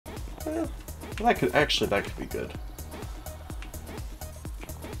That could actually, that could be good.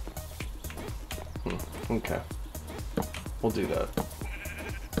 Okay. We'll do that.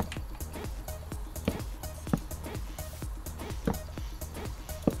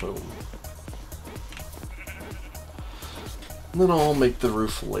 Boom. And then I'll make the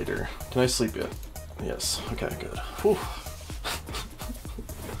roof later. Can I sleep yet? Yes. Okay, good. Whew.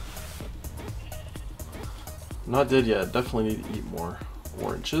 Not dead yet. Definitely need to eat more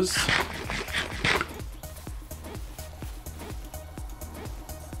oranges.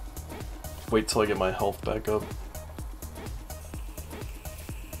 Wait till I get my health back up.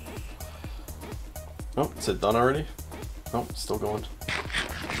 Oh, is it done already? Oh, still going.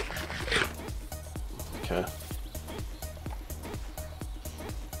 Okay.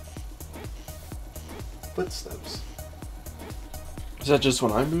 Footsteps. Is that just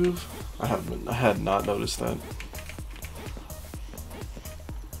when I move? I had not noticed that.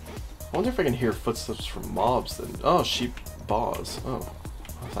 I wonder if I can hear footsteps from mobs then. Oh, sheep baws. Oh.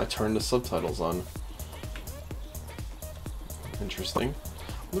 I turned the subtitles on. Interesting.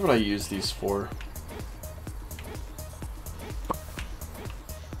 I wonder what I use these for.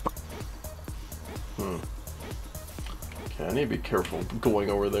 Okay, I need to be careful going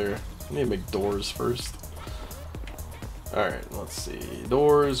over there. I need to make doors first. Alright, let's see.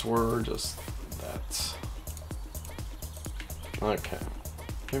 Doors were just that. Okay.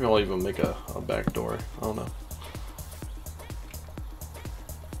 Maybe I'll even make a back door. I don't know.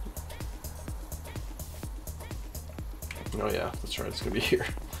 Oh yeah, that's right, it's gonna be here.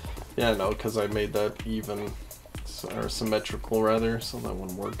 Yeah, no, because I made that even, or symmetrical rather, so that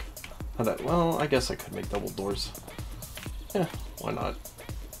wouldn't work. Well, I guess I could make double doors. Yeah, why not?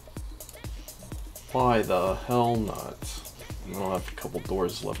 Why the hell not? I'll have a couple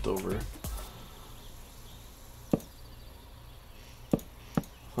doors left over.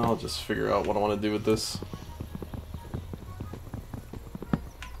 I'll just figure out what I want to do with this.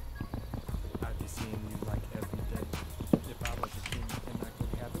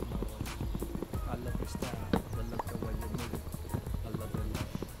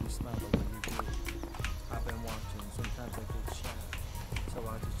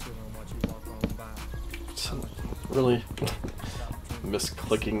 Really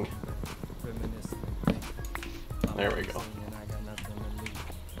misclicking. There we go.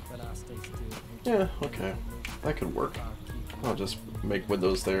 Yeah, okay. That could work. I'll just make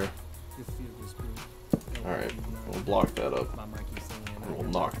windows there. Alright, we'll block that up. And we'll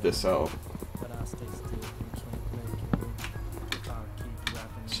knock this out.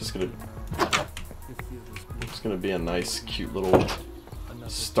 It's gonna be a nice, cute little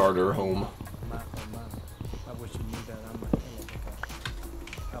starter home.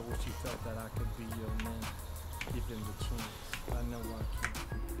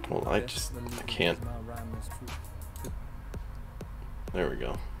 Well, I can't. There we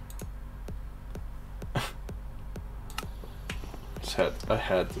go. I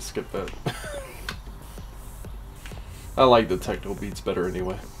had to skip that. I like the techno beats better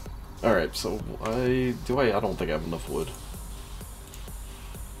anyway. Alright, so I don't think I have enough wood.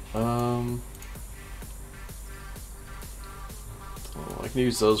 Oh, I can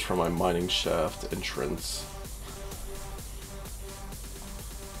use those for my mining shaft entrance.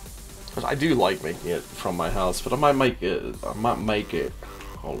 I do like making it from my house, but I might make it.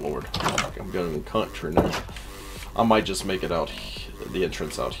 Oh lord, I'm going in country now. I might just make it out, the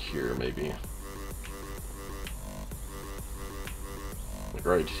entrance out here, maybe. Like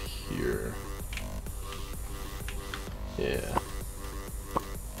right here. Yeah.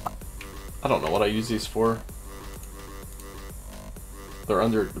 I don't know what I use these for. They're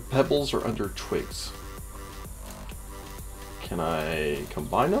under pebbles or under twigs. Can I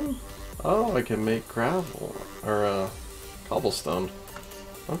combine them? Oh, I can make gravel or cobblestone.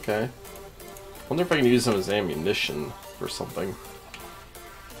 Okay. Wonder if I can use them as ammunition for something.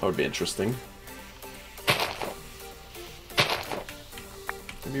 That would be interesting.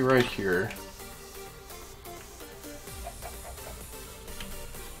 Maybe right here.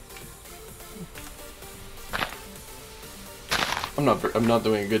 I'm not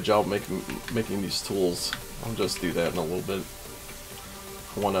doing a good job making these tools. I'll just do that in a little bit.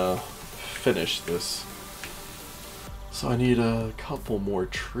 I want to finish this. So I need a couple more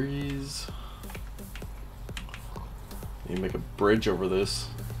trees. Need to make a bridge over this.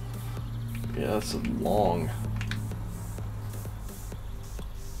 Yeah, that's long.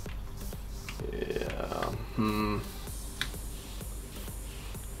 Yeah.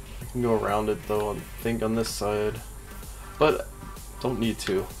 I can go around it though, I think on this side. But don't need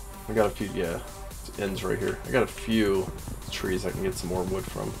to. I got a few, yeah, it ends right here. I got a few trees I can get some more wood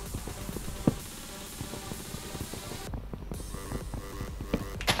from.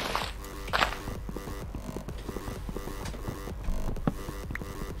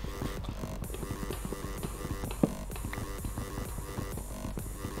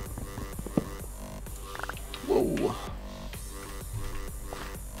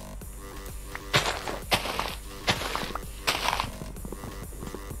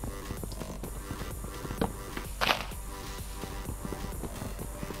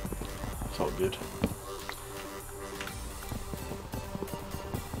 all good.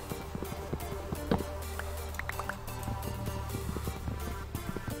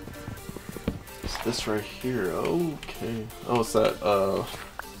 It's this right here. Okay. Oh, it's that, a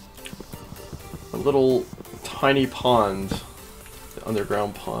little tiny pond. The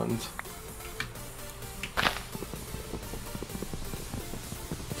underground pond.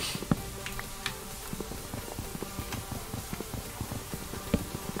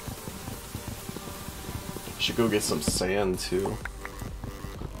 Should go get some sand too.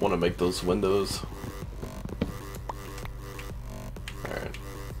 Want to make those windows. Alright.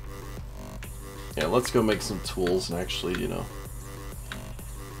 Yeah, let's go make some tools and actually, you know.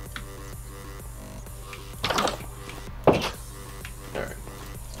 Alright.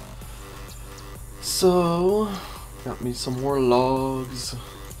 So, got me some more logs.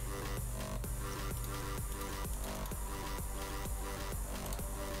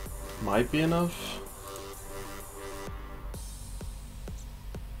 Might be enough.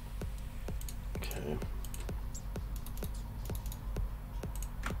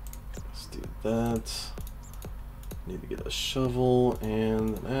 That. Need to get a shovel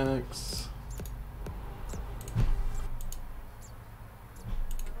and an axe.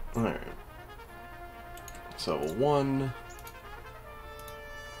 Alright. So 1.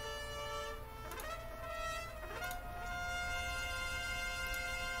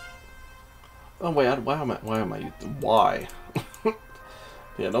 Oh wait, why am I why?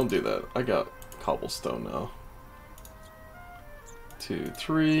 Yeah, don't do that. I got cobblestone now. 2,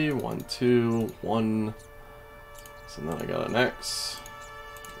 3, 1, 2, 1. So then I got an axe,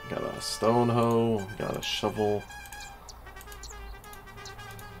 got a stone hoe, got a shovel,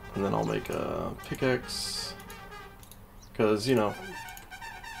 and then I'll make a pickaxe. Because, you know,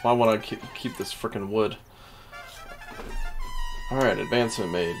 why would I keep this frickin' wood? Alright,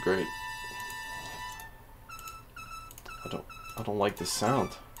 advancement made, great. I don't like this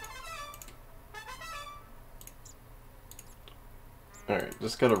sound. Alright,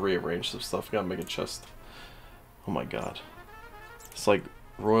 just gotta rearrange some stuff. Gotta make a chest. Oh my god. It's like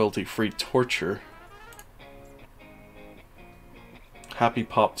royalty-free torture. Happy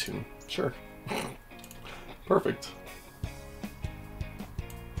pop tune. Sure. Perfect.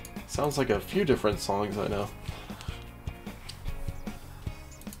 Sounds like a few different songs I know.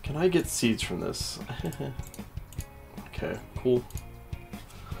 Can I get seeds from this? Okay, cool.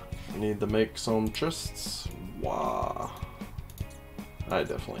 I need to make some chests. Wow. I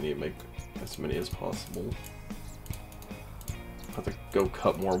definitely need to make as many as possible. I have to go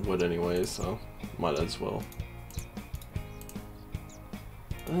cut more wood anyway, so might as well.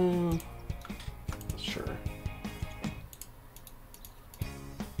 Sure.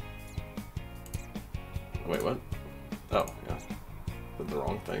 Wait, what? Oh, yeah. Did the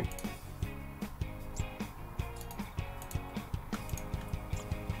wrong thing.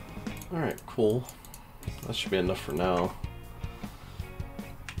 Alright, cool. That should be enough for now.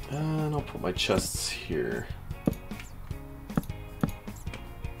 And I'll put my chests here.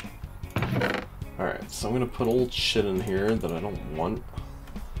 Alright, so I'm gonna put old shit in here that I don't want.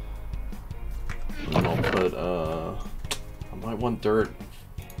 And then I'll put, I might want dirt.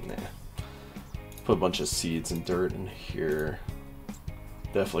 Nah. Put a bunch of seeds and dirt in here.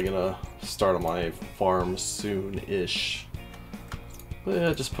 Definitely gonna start on my farm soon-ish. But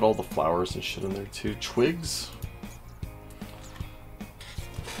yeah, just put all the flowers and shit in there too. Twigs?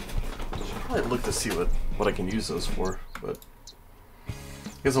 I'd look to see what I can use those for, but I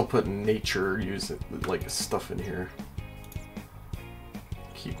guess I'll put nature, use it like stuff in here.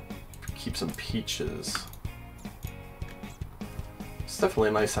 Keep some peaches. It's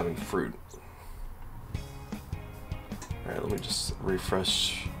definitely nice having fruit. Alright, let me just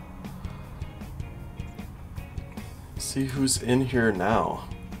refresh. See who's in here now.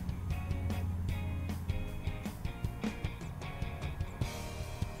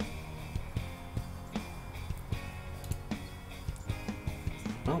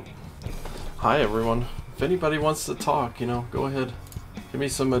 Well, hi everyone. If anybody wants to talk, you know, go ahead. Give me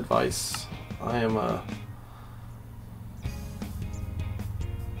some advice. I am, I'm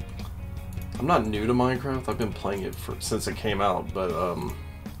not new to Minecraft. I've been playing it since it came out, but,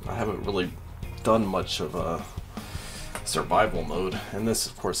 I haven't really done much of a survival mode. And this,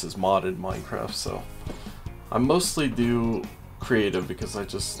 of course, is modded Minecraft, so I mostly do creative because I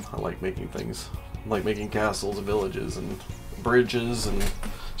like making things. I like making castles and villages and bridges and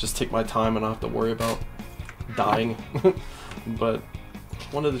just take my time and not have to worry about dying. But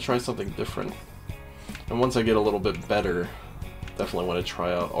wanted to try something different. And once I get a little bit better, definitely want to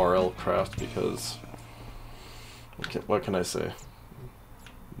try out RL Craft because what can I say?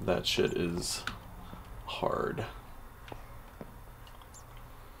 that shit is hard.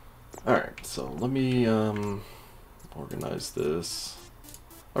 Alright, so let me organize this.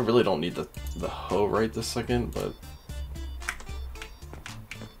 I really don't need the hoe right this second, but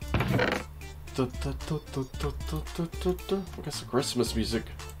I guess the Christmas music.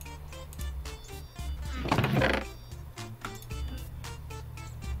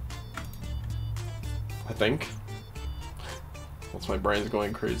 I think. Once my brain's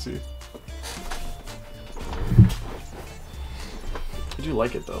going crazy. I do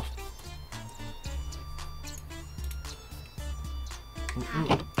like it though.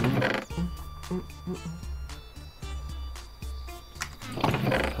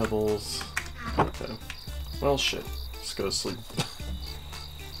 Pebbles. Okay. Well, shit. Let's go to sleep.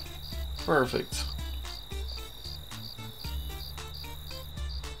 Perfect.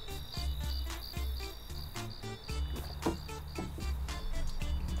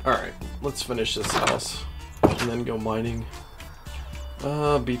 Alright, let's finish this house and then go mining.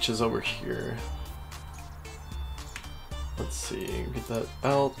 Beach is over here. Let's see, get that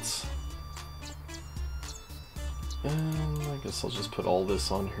out. And I guess I'll just put all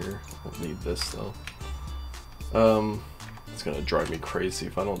this on here. I don't need this though. It's gonna drive me crazy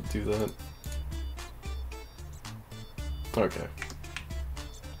if I don't do that. Okay.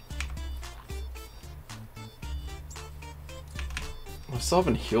 I still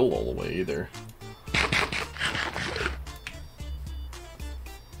haven't healed all the way either.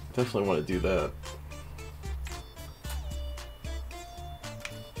 Definitely want to do that.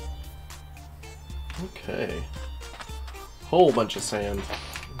 Okay. Whole bunch of sand.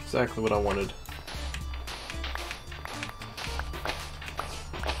 Exactly what I wanted.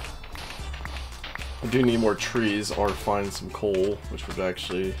 I do need more trees or find some coal, which would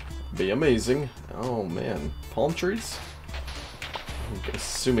actually be amazing. Oh man, palm trees? I'm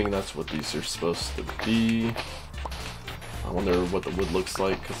assuming that's what these are supposed to be. I wonder what the wood looks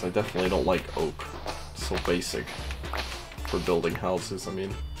like, because I definitely don't like oak. It's so basic for building houses, I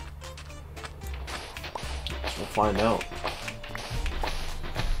mean. We'll find out.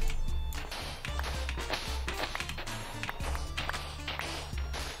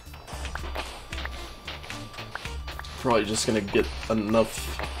 Probably just gonna get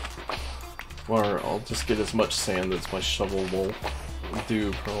enough, or I'll just get as much sand as my shovel will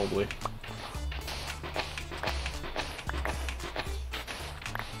do, probably.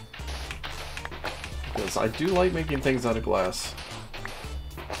 Because I do like making things out of glass.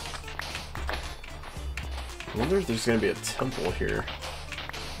 I wonder if there's gonna be a temple here.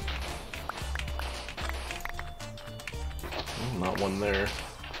 Oh, not one there.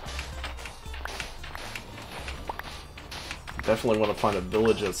 Definitely want to find a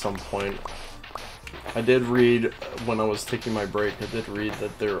village at some point. I did read, when I was taking my break, I did read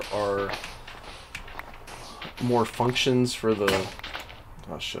that there are more functions for the...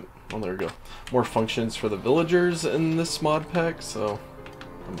 Oh shit, oh there we go. More functions for the villagers in this mod pack, so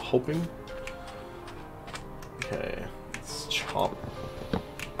I'm hoping. Okay, let's chop.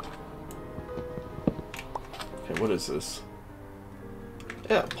 Okay, what is this?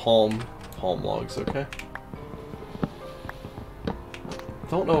 Yeah, palm logs, okay.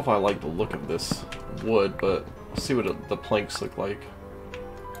 Don't know if I like the look of this wood, but see what the planks look like.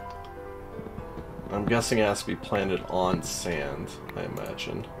 I'm guessing it has to be planted on sand, I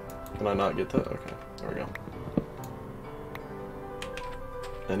imagine. Can I not get that? Okay, there we go.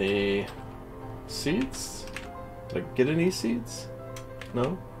 Any seeds? Did I get any seeds?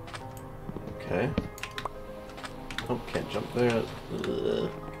 No? Okay. Oh, can't jump there. Ugh,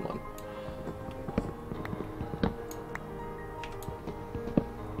 come on.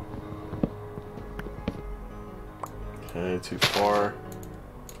 Okay, too far.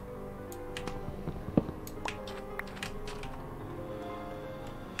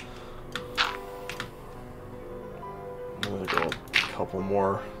 I'm gonna go a couple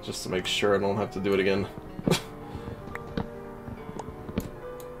more just to make sure I don't have to do it again.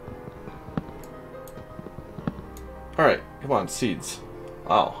 Alright, come on, seeds.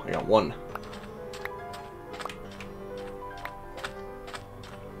 Wow, I got one.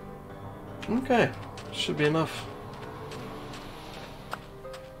 Okay, should be enough.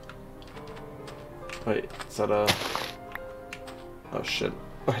 Wait, is that a... Oh shit,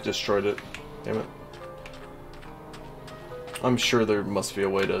 I destroyed it. Damn it. I'm sure there must be a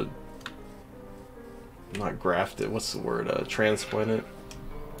way to... not graft it, what's the word? Transplant it,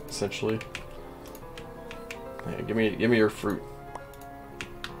 essentially. Yeah, give me your fruit.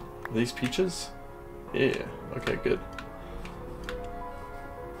 Are these peaches? Yeah, okay, good.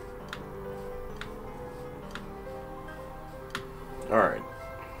 Alright.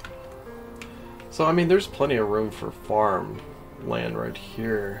 So, I mean, there's plenty of room for farm land right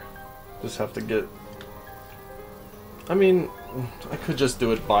here. Just have to get... I mean, I could just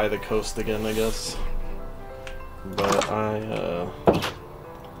do it by the coast again, I guess. But I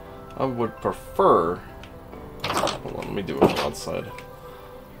would prefer... Hold on, let me do it from outside.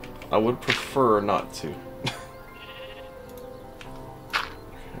 I would prefer not to.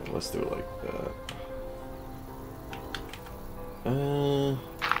 Okay, let's do it like that.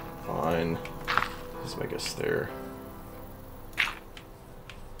 Fine. Let's make a stair.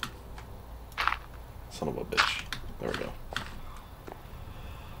 Son of a bitch. There we go.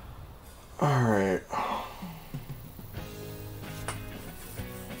 Alright.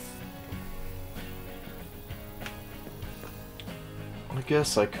 I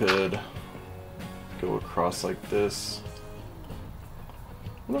guess I could go across like this. I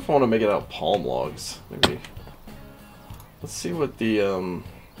wonder if I want to make it out of palm logs, maybe. Let's see what the, ooh.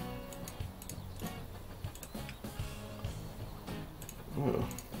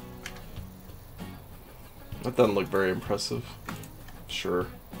 That doesn't look very impressive. Sure.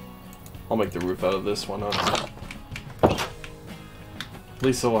 I'll make the roof out of this, why not? At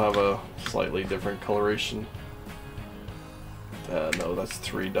least it will have a slightly different coloration. No, that's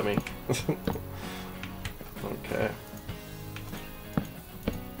 3, dummy. Okay.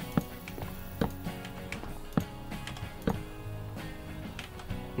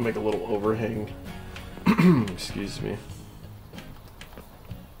 Make a little overhang. Excuse me.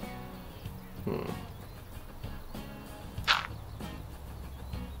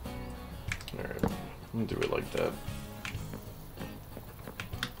 Alright, I'm gonna do it like that.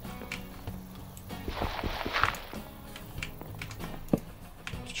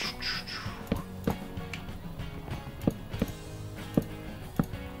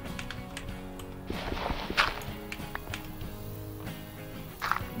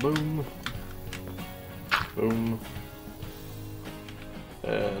 Boom. Boom.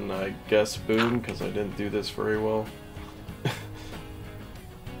 And I guess boom, because I didn't do this very well. There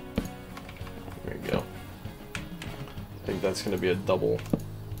you go. I think that's going to be a double.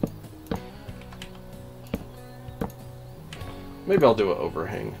 Maybe I'll do an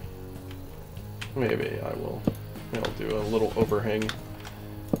overhang. Maybe I will. Maybe I'll do a little overhang.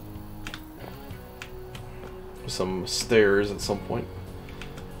 Some stairs at some point.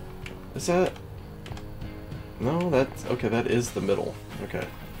 Is that... No, that's... Okay, that is the middle. Okay.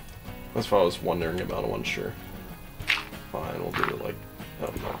 That's what I was wondering about. I wasn't sure. Fine, we'll do it like...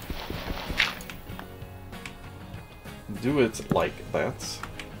 Oh, no. Do it like that.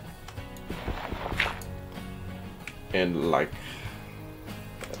 And like...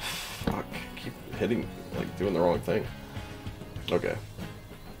 Fuck. Keep hitting... Like, doing the wrong thing. Okay.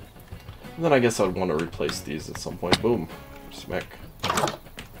 And then I guess I'd want to replace these at some point. Boom. Smack.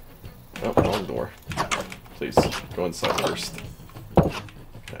 Oh, wrong door. Please, go inside first.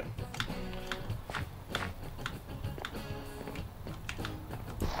 Okay.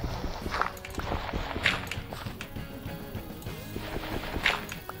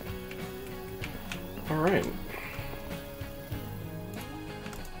 Alright.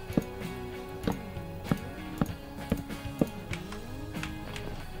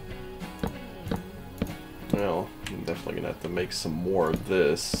 Well, I'm definitely gonna have to make some more of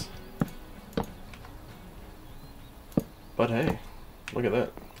this. But hey, look at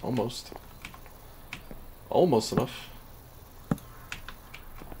that. Almost. Almost enough.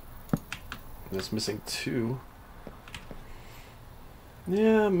 Just missing 2.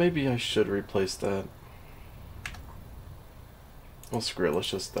 Yeah, maybe I should replace that. Well, screw it.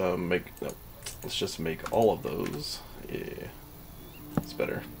 Let's just make... No, let's just make all of those. Yeah. It's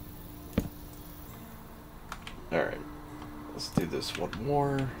better. Alright. Let's do this one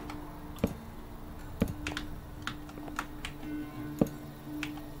more.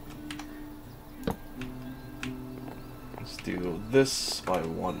 Do this by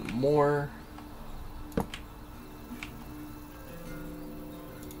 1 more.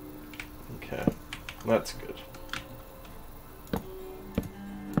 Okay, that's good.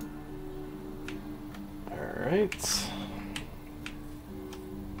 Alright.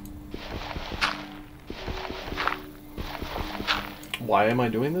 Why am I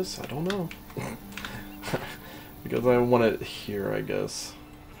doing this? I don't know. Because I want it here, I guess.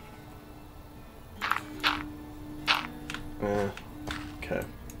 Okay.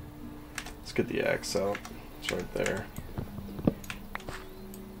 Let's get the axe out. It's right there.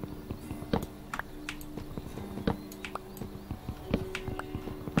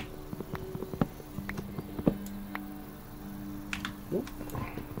 Whoop.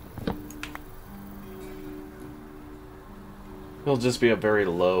 It'll just be a very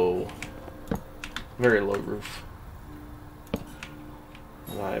low Very low roof.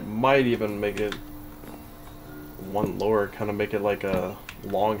 And I might even make it one lower, kind of make it like a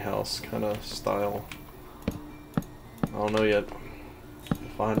longhouse kind of style. I don't know yet.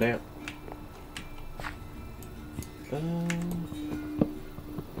 Find out.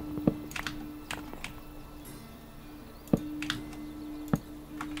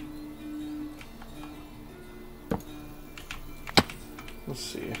 Let's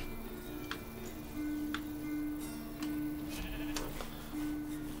see.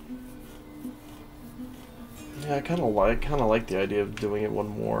 Yeah, I kind of like the idea of doing it one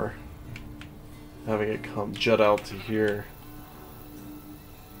more, having it come jut out to here,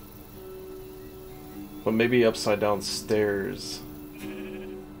 but maybe upside down stairs.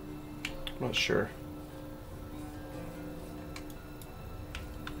 I'm not sure.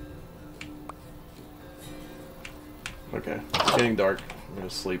 Okay, it's getting dark. I'm gonna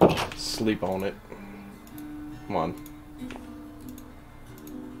sleep on it. Come on.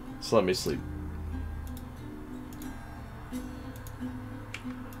 Just let me sleep.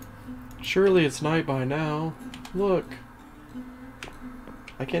 Surely it's night by now. Look.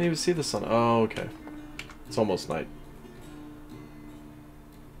 I can't even see the sun. Oh, okay. It's almost night.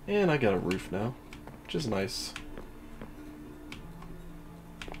 And I got a roof now, which is nice.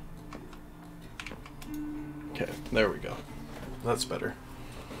 Okay, there we go. That's better.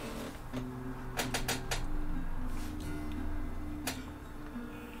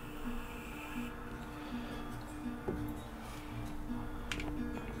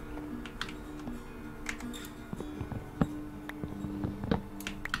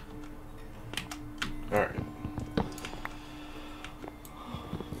 Alright.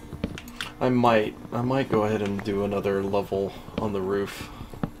 I might go ahead and do another level on the roof,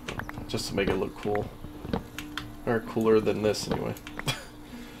 just to make it look cool. Or cooler than this, anyway.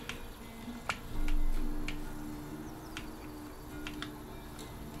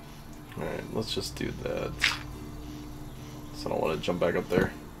 Alright, let's just do that. So I don't want to jump back up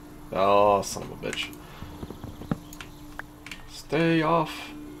there. Oh, son of a bitch. Stay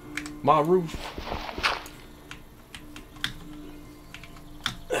off my roof.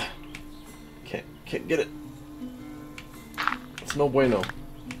 Can't get it. It's no bueno. Here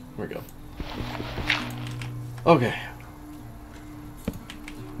we go. Okay.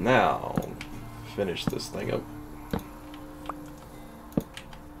 Now, finish this thing up.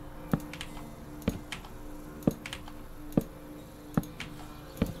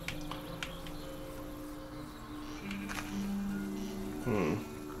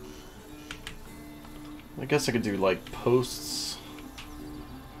 I guess I could do like posts.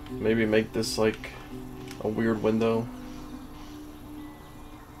 Maybe make this like a weird window.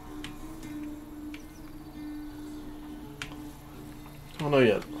 I don't know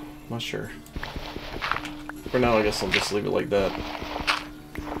yet. Not sure. For now, I guess I'll just leave it like that.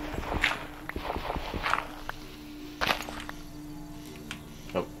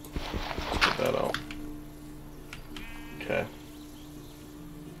 Oh, let's put that out. Okay.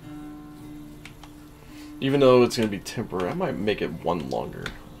 Even though it's going to be temporary, I might make it one longer.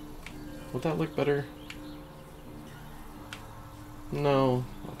 Would that look better? No,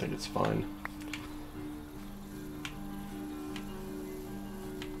 I think it's fine.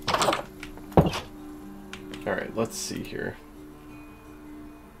 Alright, let's see here.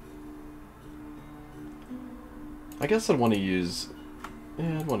 I guess I'd want to use...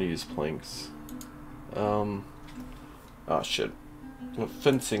 Yeah, I'd want to use planks. Oh shit. Well,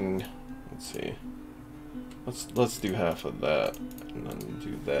 fencing... Let's see. Let's do half of that, and then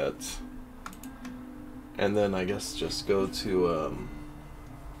do that. And then I guess just go to,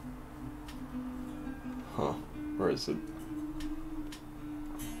 huh, where is it?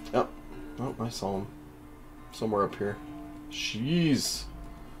 Oh, I saw him. Somewhere up here. Jeez.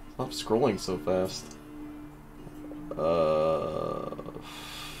 Stop scrolling so fast.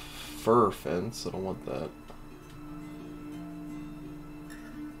 Fur fence, I don't want that.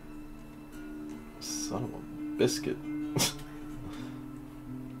 Son of a biscuit.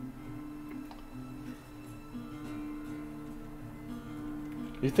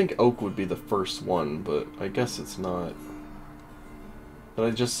 You'd think oak would be the first one, but I guess it's not. Did I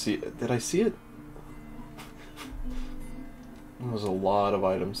just see it? Did I see it? There's a lot of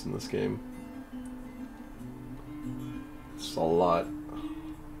items in this game. It's a lot.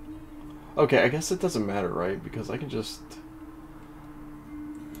 Okay, I guess it doesn't matter, right? Because I can just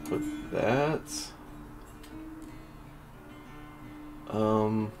put that.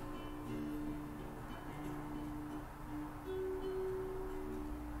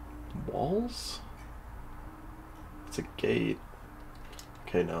 Walls? It's a gate.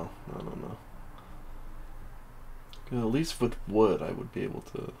 Okay, no. At least with wood, I would be able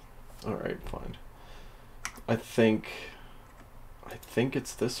to. All right, fine. I think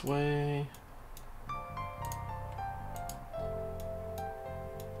it's this way.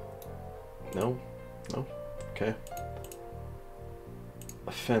 No, no. Okay.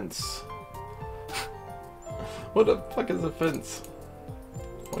 A fence. What the fuck is a fence?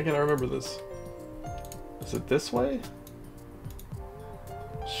 Why can't I remember this? Is it this way?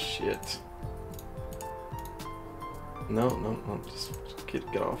 Shit. No, no, no, just get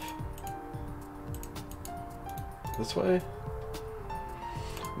off. This way?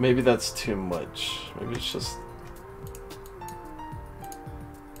 Maybe that's too much. Maybe it's just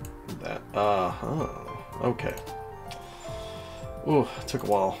that. Uh-huh. Okay. Ooh, it took a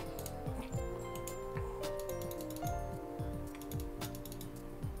while.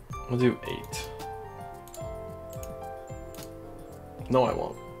 We'll do 8. No, I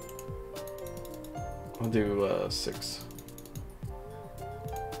won't. I'll do 6.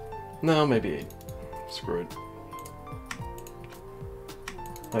 No, maybe 8. Screw it.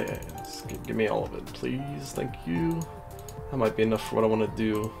 Oh yeah, just give me all of it, please. Thank you. That might be enough for what I want to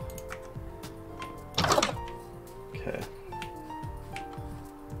do. Okay.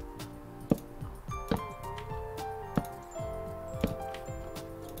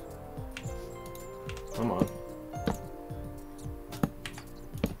 Come on.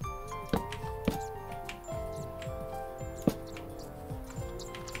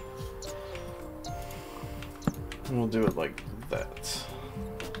 And we'll do it like that.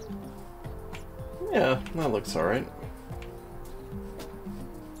 Yeah, that looks alright.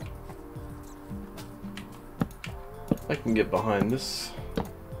 I can get behind this.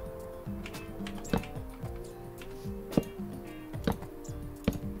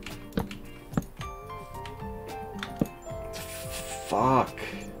 Fuck.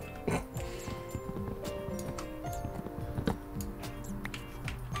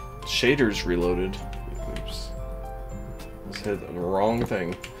 Shaders reloaded. Oops. I said the wrong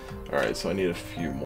thing. Alright, so I need a few more.